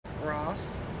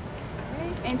house.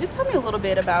 Right. And just tell me a little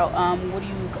bit about what are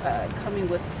you coming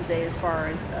with today as far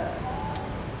as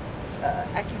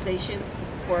accusations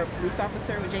for a police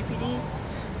officer with JPD?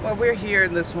 Well, we're here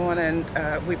this morning.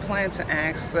 We plan to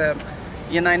ask the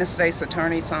United States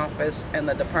Attorney's Office and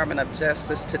the Department of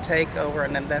Justice to take over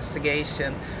an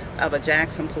investigation of a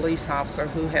Jackson police officer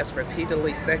who has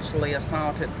repeatedly sexually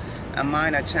assaulted a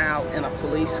minor child in a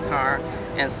police car,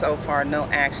 and so far no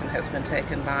action has been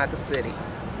taken by the city.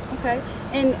 Okay.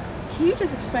 And can you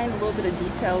just explain a little bit of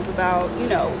details about,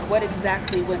 what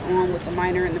exactly went on with the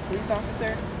minor and the police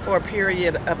officer? For a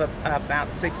period of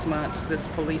about 6 months, this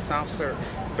police officer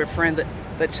befriended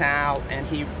the child, and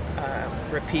he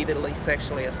repeatedly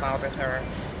sexually assaulted her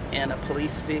in a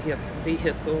police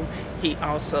vehicle. He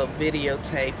also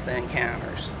videotaped the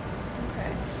encounters.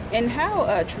 Okay. And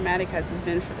how traumatic has this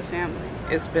been for the family?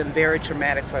 It's been very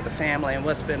traumatic for the family, and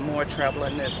what's been more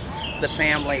troubling is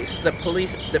the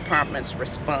police department's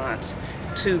response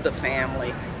to the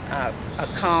family. A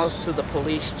calls to the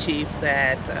police chief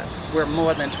that were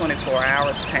more than 24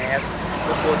 hours passed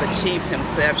before the chief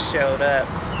himself showed up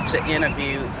to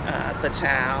interview the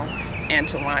child and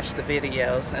to watch the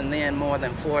videos, and then more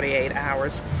than 48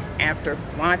 hours after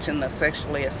watching the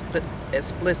sexually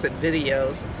explicit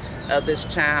videos of this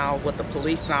child with the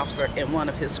police officer in one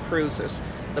of his cruisers,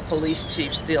 the police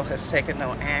chief still has taken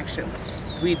no action.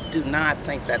 We do not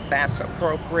think that that's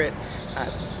appropriate.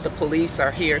 The police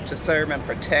are here to serve and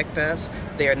protect us.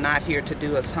 They're not here to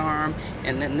do us harm.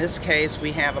 And in this case,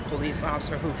 we have a police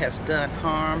officer who has done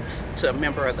harm to a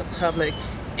member of the public,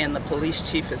 and the police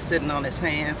chief is sitting on his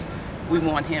hands. We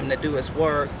want him to do his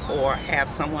work or have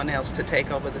someone else to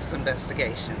take over this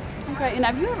investigation. Okay, and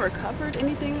have you ever covered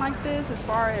anything like this as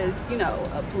far as,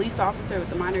 a police officer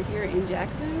with a minor here in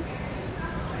Jackson?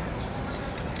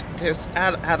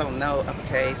 I don't know of a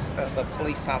case of a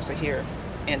police officer here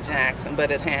in Jackson,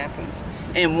 but it happens.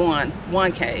 In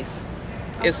one case,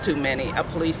 it's too many. A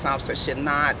police officer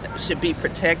should be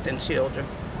protecting children.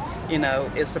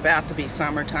 It's about to be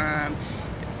summertime.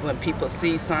 When people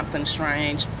see something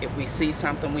strange, if we see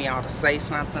something, we ought to say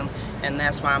something, and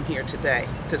that's why I'm here today,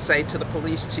 to say to the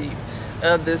police chief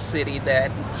of this city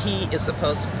that he is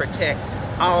supposed to protect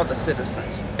all the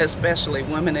citizens, especially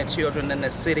women and children in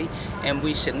this city, and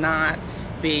we should not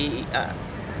be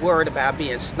worried about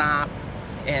being stopped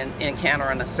and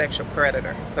encountering a sexual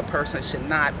predator. The person should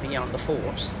not be on the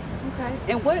force. Okay.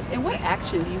 And what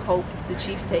action do you hope the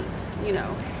chief takes?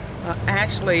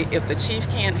 Actually, if the chief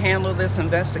can't handle this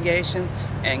investigation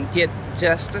and get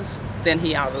justice, then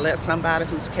he ought to let somebody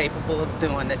who's capable of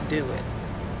doing it do it.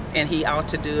 And he ought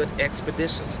to do it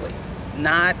expeditiously,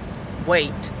 not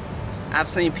wait. I've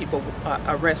seen people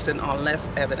arrested on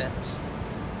less evidence.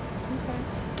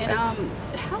 Okay. And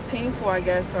how painful, I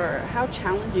guess, or how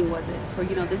challenging was it for,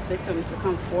 this victim to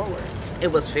come forward?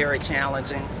 It was very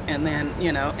challenging. And then,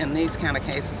 in these kind of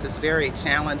cases, it's very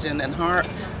challenging and hard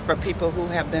for people who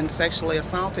have been sexually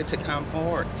assaulted to come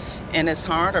forward. And it's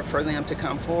harder for them to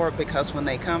come forward because when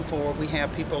they come forward, we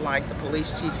have people like the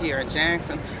police chief here in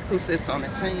Jackson who sits on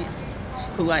his hands,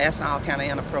 who asks all kind of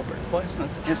inappropriate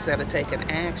questions instead of taking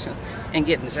action and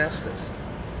getting justice.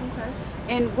 Okay.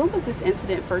 And when was this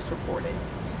incident first reported?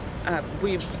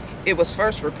 It was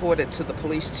first reported to the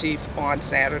police chief on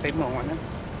Saturday morning.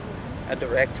 A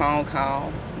direct phone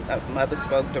call. The mother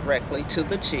spoke directly to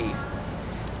the chief.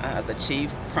 The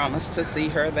chief promised to see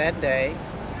her that day.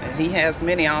 And he has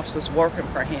many officers working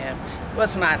for him. It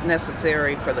was not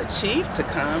necessary for the chief to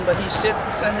come, but he should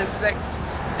send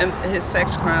his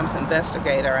sex crimes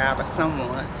investigator out or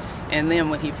someone. And then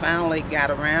when he finally got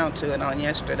around to it on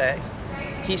yesterday,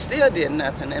 he still did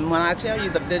nothing. And when I tell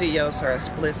you the videos are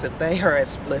explicit, they are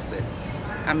explicit.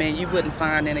 I mean, you wouldn't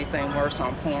find anything worse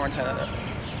on Pornhub.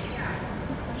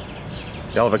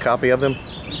 Y'all have a copy of them?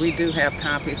 We do have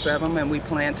copies of them, and we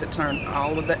plan to turn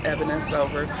all of the evidence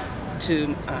over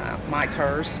to Mike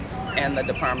Hurst and the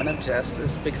Department of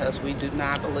Justice, because we do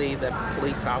not believe that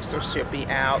police officers should be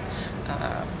out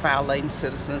violating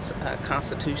citizens'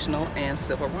 constitutional and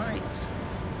civil rights.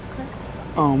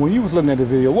 When you was looking at the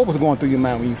video, what was going through your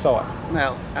mind when you saw it?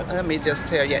 Well, let me just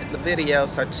tell you, the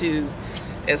videos are too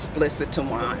explicit to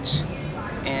watch.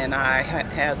 And I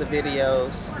have the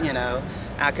videos,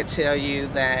 I could tell you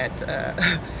that,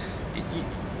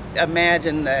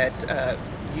 imagine that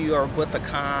you are with a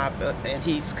cop and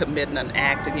he's committing an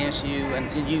act against you,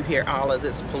 and you hear all of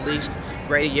this police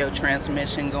radio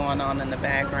transmission going on in the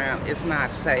background. It's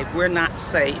not safe. We're not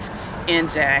safe in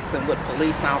Jackson with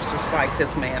police officers like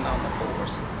this man on the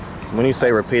force. When you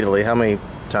say repeatedly, how many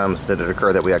times did it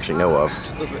occur that we actually know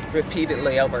of?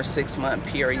 Repeatedly over a 6-month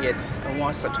period,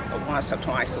 once or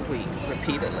twice a week,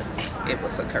 repeatedly, it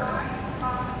was occurring.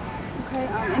 Okay.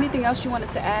 Anything else you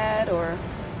wanted to add, or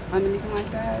anything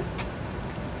like that?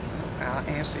 I'll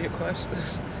answer your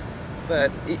questions,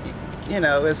 but you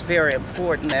know, it's very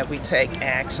important that we take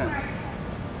action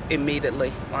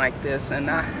immediately like this, and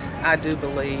I do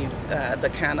believe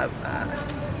the kind of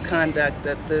conduct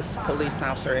that this police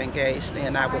officer engaged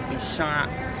in, I would be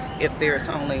shocked if there's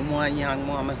only one young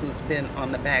woman who's been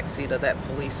on the back seat of that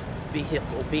police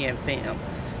vehicle being filmed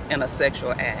in a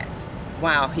sexual act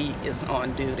while he is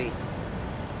on duty.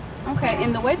 Okay,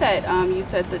 in the way that you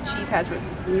said the chief has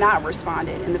not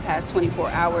responded in the past 24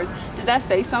 hours, does that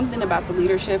say something about the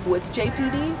leadership with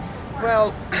JPD?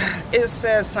 Well, it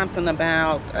says something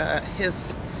about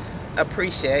his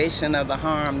appreciation of the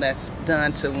harm that's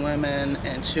done to women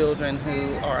and children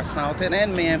who are assaulted,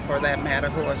 and men for that matter,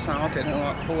 who are assaulted,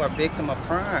 who are victim of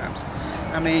crimes.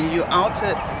 I mean, you ought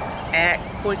to act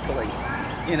quickly,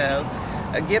 you know.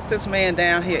 Get this man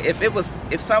down here.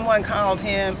 If someone called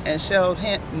him and showed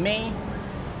me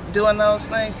doing those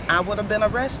things, I would have been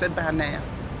arrested by now.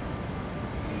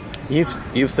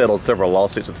 You've settled several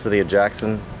lawsuits with the city of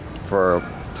Jackson for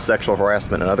sexual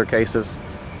harassment and other cases.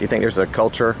 Do you think there's a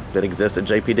culture that exists at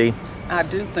JPD? I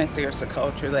do think there's a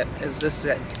culture that exists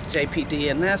at JPD,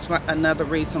 and that's another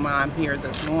reason why I'm here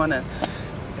this morning,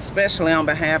 especially on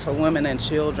behalf of women and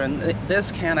children.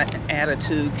 This kind of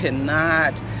attitude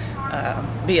cannot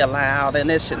be allowed, and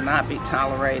it should not be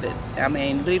tolerated. I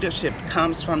mean, leadership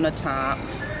comes from the top,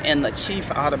 and the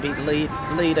chief ought to be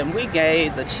leading. We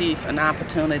gave the chief an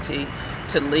opportunity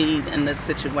to lead in this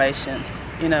situation.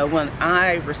 You know, when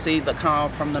I received the call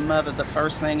from the mother, the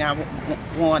first thing I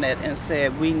wanted and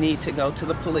said, we need to go to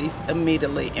the police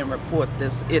immediately and report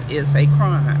this. It is a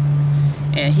crime.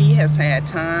 And he has had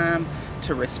time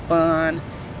to respond,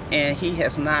 and he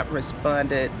has not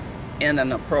responded in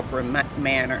an appropriate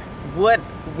manner. What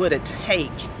would it take?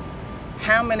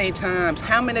 How many times,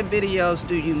 how many videos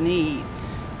do you need?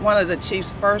 One of the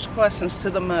chief's first questions to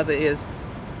the mother is,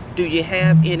 do you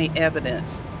have any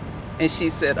evidence? And she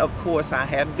said, of course I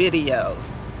have videos.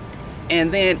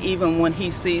 And then even when he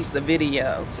sees the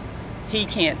videos, he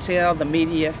can't tell the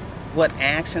media what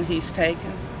action he's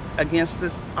taken against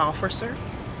this officer.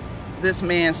 This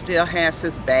man still has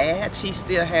his badge, he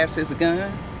still has his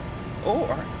gun.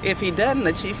 Or if he doesn't,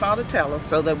 the chief ought to tell us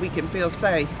so that we can feel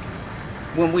safe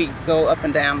when we go up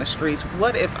and down the streets.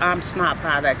 What if I'm stopped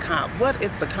by that cop? What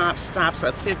if the cop stops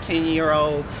a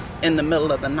 15-year-old in the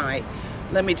middle of the night?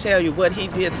 Let me tell you, what he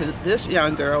did to this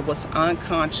young girl was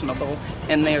unconscionable,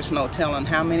 and there's no telling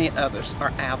how many others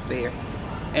are out there.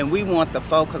 And we want the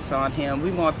focus on him. We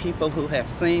want people who have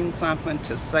seen something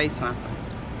to say something.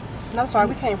 And I'm sorry,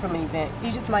 we came from an event.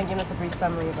 You just might give us a brief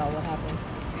summary about what happened.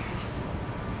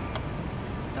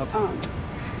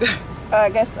 I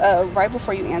guess right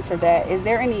before you answer that, is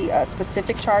there any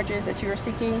specific charges that you are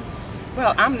seeking?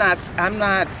 Well, I'm not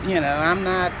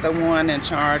the one in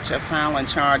charge of filing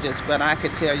charges, but I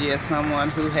could tell you as someone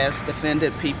who has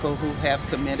defended people who have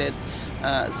committed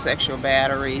sexual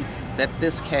battery, that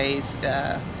this case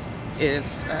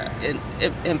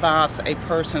it involves a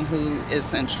person who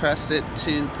is entrusted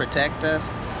to protect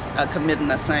us, committing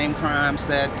the same crimes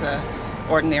that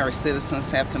ordinary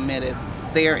citizens have committed.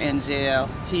 They're in jail.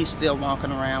 He's still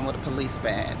walking around with a police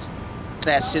badge.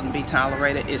 That shouldn't be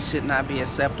tolerated. It should not be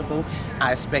acceptable.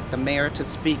 I expect the mayor to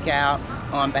speak out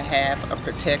on behalf of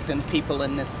protecting people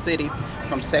in this city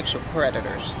from sexual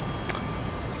predators.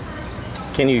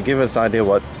 Can you give us an idea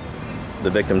what the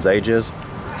victim's age is?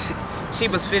 She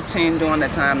was 15 during the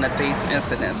time that these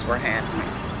incidents were happening.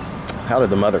 How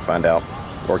did the mother find out?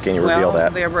 Or can you reveal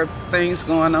that? There were things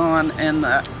going on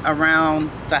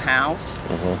around the house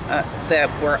that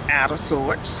were out of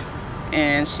sorts,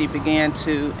 and she began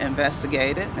to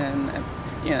investigate it. And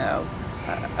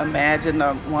imagine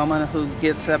a woman who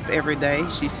gets up every day.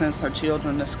 She sends her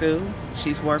children to school.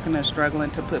 She's working and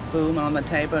struggling to put food on the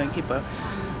table and keep a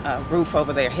roof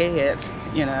over their heads,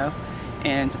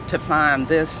 and to find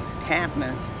this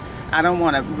happening. I don't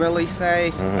want to really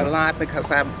say a lot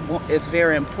because it's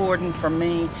very important for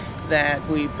me that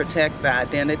we protect the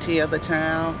identity of the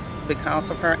child because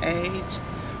of her age,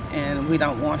 and we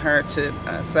don't want her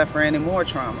to suffer any more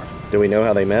trauma. Do we know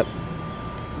how they met?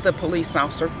 The police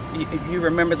officer, you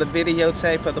remember the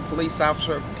videotape of the police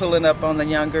officer pulling up on the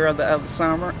young girl the other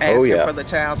summer, asking for the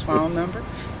child's phone number,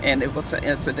 and it was an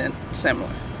incident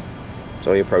similar.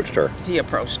 So he approached her? He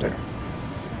approached her.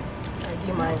 Do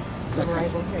you mind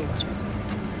summarizing? Here you go, Tracy.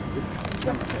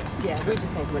 Yeah, we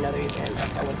just came from another event.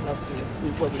 That's why I wanted to know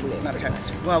what we missed. Okay.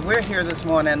 Well, we're here this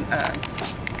morning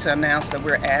to announce that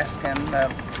we're asking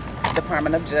the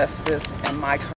Department of Justice and Mike